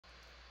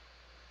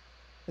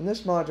In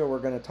this module, we're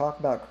going to talk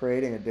about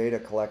creating a data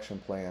collection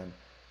plan.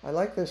 I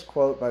like this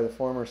quote by the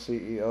former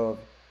CEO of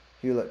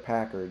Hewlett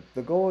Packard.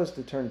 The goal is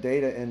to turn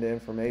data into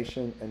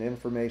information and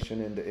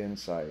information into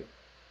insight.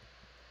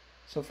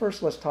 So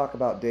first, let's talk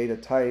about data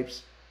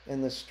types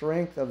and the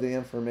strength of the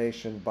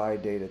information by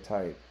data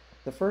type.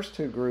 The first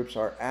two groups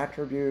are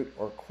attribute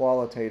or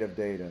qualitative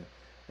data,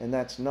 and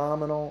that's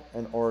nominal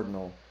and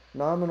ordinal.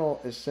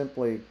 Nominal is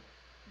simply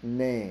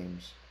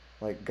names,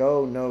 like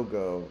go, no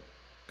go,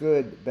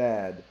 good,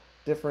 bad,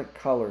 different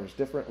colors,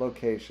 different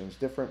locations,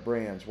 different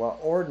brands, while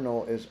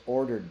ordinal is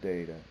ordered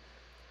data.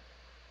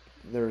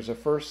 There's a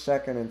first,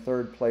 second, and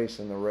third place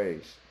in the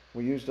race.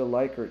 We used a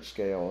Likert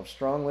scale of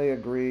strongly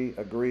agree,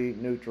 agree,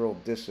 neutral,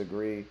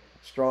 disagree,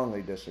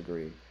 strongly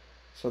disagree.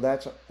 So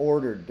that's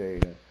ordered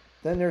data.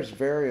 Then there's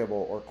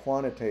variable or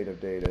quantitative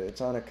data.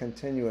 It's on a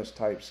continuous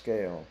type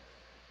scale.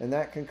 And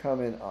that can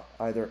come in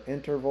either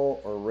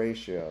interval or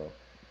ratio,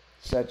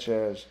 such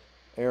as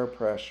air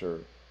pressure,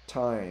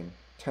 time,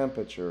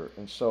 temperature,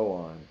 and so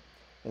on.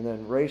 And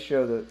then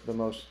ratio, the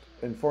most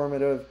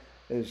informative,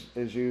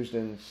 is used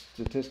in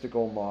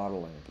statistical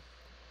modeling.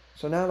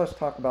 So now let's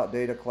talk about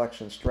data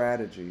collection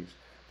strategies.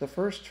 The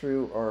first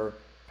two are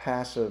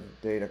passive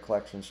data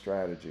collection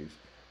strategies.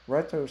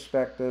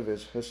 Retrospective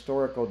is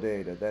historical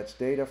data. That's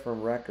data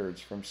from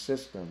records, from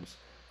systems,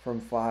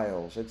 from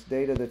files. It's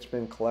data that's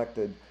been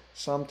collected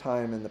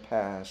sometime in the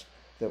past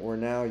that we're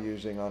now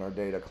using on our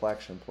data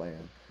collection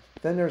plan.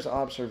 Then there's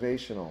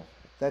observational.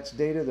 That's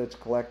data that's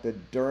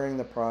collected during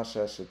the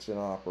process that's in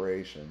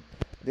operation.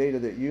 Data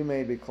that you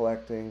may be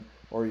collecting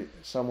or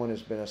someone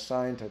has been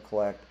assigned to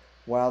collect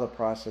while the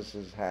process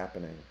is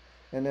happening.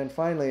 And then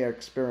finally,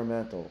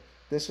 experimental.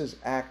 This is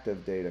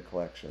active data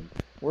collection.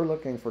 We're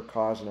looking for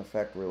cause and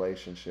effect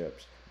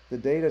relationships. The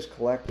data is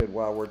collected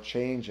while we're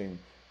changing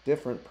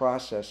different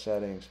process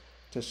settings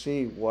to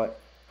see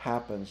what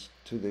happens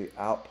to the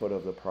output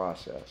of the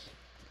process.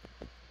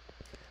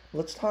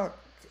 Let's talk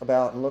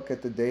about and look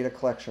at the data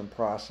collection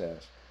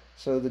process.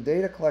 So the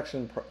data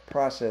collection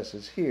process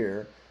is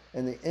here,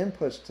 and the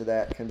inputs to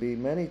that can be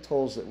many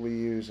tools that we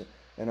use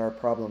in our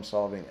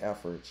problem-solving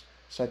efforts,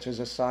 such as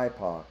a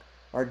SciPoc,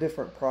 our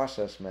different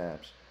process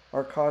maps,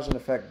 our cause and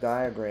effect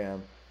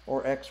diagram,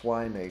 or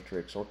XY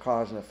matrix, or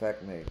cause and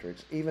effect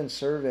matrix, even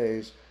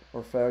surveys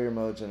or failure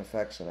modes and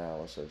effects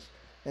analysis.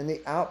 And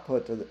the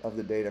output of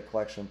the data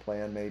collection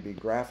plan may be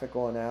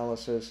graphical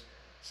analysis,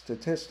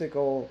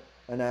 statistical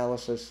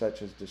analysis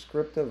such as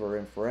descriptive or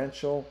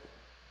inferential,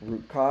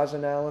 root cause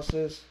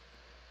analysis,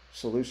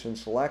 solution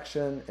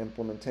selection,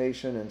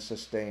 implementation, and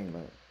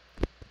sustainment.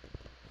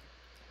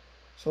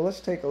 So let's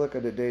take a look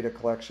at a data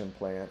collection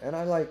plan. And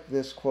I like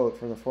this quote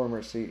from the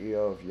former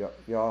CEO of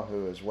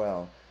Yahoo as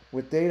well.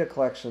 With data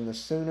collection, the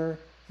sooner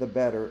the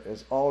better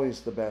is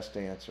always the best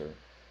answer.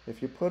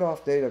 If you put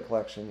off data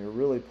collection, you're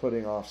really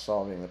putting off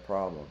solving the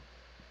problem.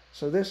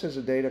 So this is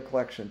a data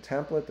collection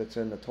template that's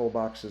in the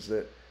toolboxes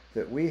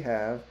that we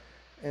have.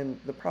 And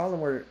the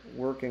problem we're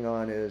working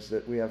on is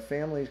that we have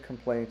family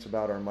complaints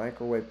about our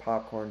microwave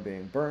popcorn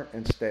being burnt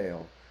and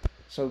stale.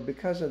 So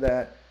because of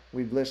that,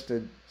 we've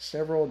listed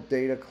several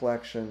data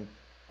collection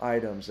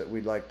items that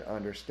we'd like to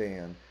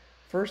understand.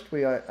 First,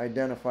 we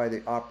identify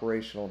the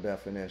operational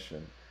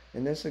definition.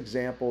 In this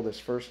example, this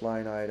first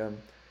line item,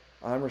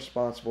 I'm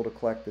responsible to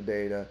collect the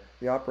data.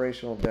 The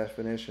operational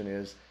definition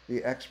is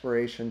the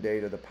expiration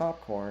date of the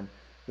popcorn.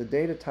 The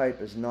data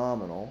type is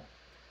nominal.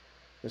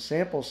 The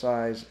sample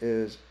size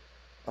is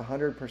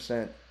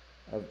 100%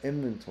 of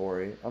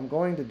inventory. I'm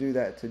going to do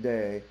that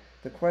today.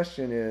 The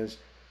question is,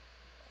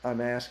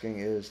 I'm asking,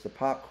 is the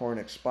popcorn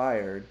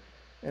expired?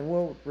 And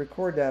we'll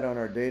record that on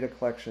our data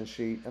collection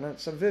sheet, and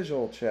it's a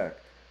visual check.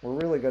 We're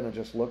really going to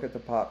just look at the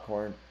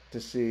popcorn to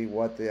see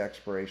what the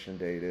expiration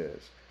date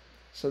is.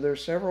 So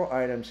there's several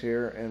items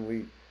here,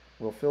 and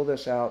we'll fill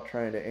this out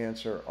trying to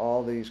answer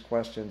all these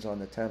questions on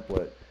the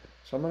template.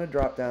 So I'm going to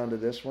drop down to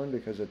this one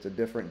because it's a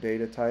different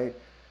data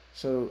type.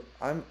 So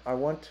I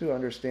want to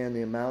understand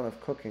the amount of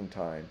cooking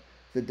time.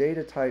 The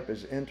data type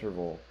is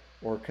interval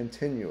or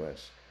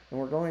continuous, and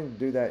we're going to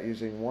do that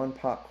using one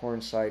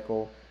popcorn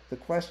cycle. The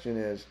question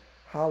is,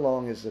 how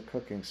long is the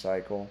cooking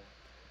cycle?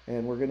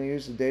 And we're going to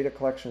use the data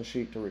collection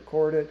sheet to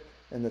record it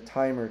and the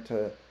timer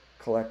to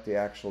collect the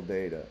actual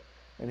data.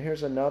 And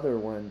here's another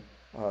one.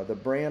 The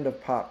brand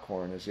of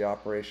popcorn is the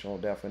operational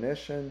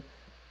definition.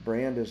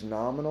 Brand is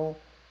nominal.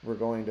 We're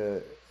going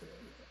to,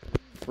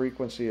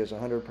 frequency is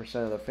 100%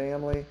 of the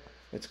family.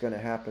 It's going to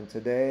happen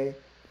today.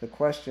 The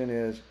question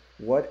is,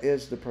 what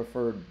is the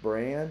preferred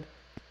brand?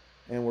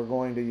 And we're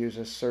going to use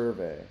a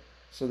survey.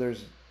 So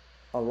there's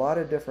a lot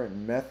of different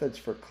methods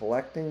for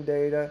collecting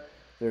data.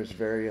 There's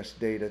various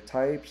data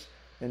types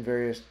and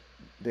various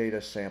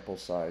data sample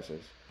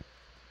sizes.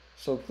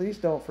 So please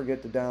don't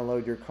forget to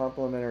download your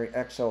complimentary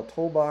Excel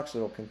toolbox.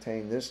 It'll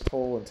contain this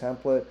tool and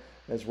template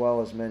as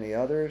well as many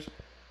others.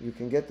 You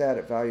can get that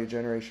at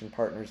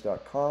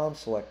valuegenerationpartners.com.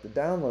 Select the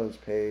downloads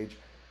page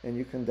and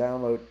you can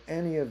download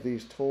any of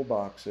these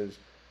toolboxes,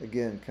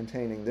 again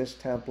containing this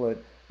template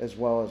as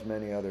well as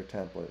many other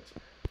templates.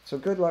 So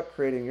good luck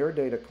creating your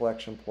data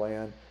collection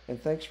plan,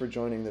 and thanks for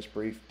joining this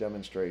brief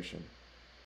demonstration.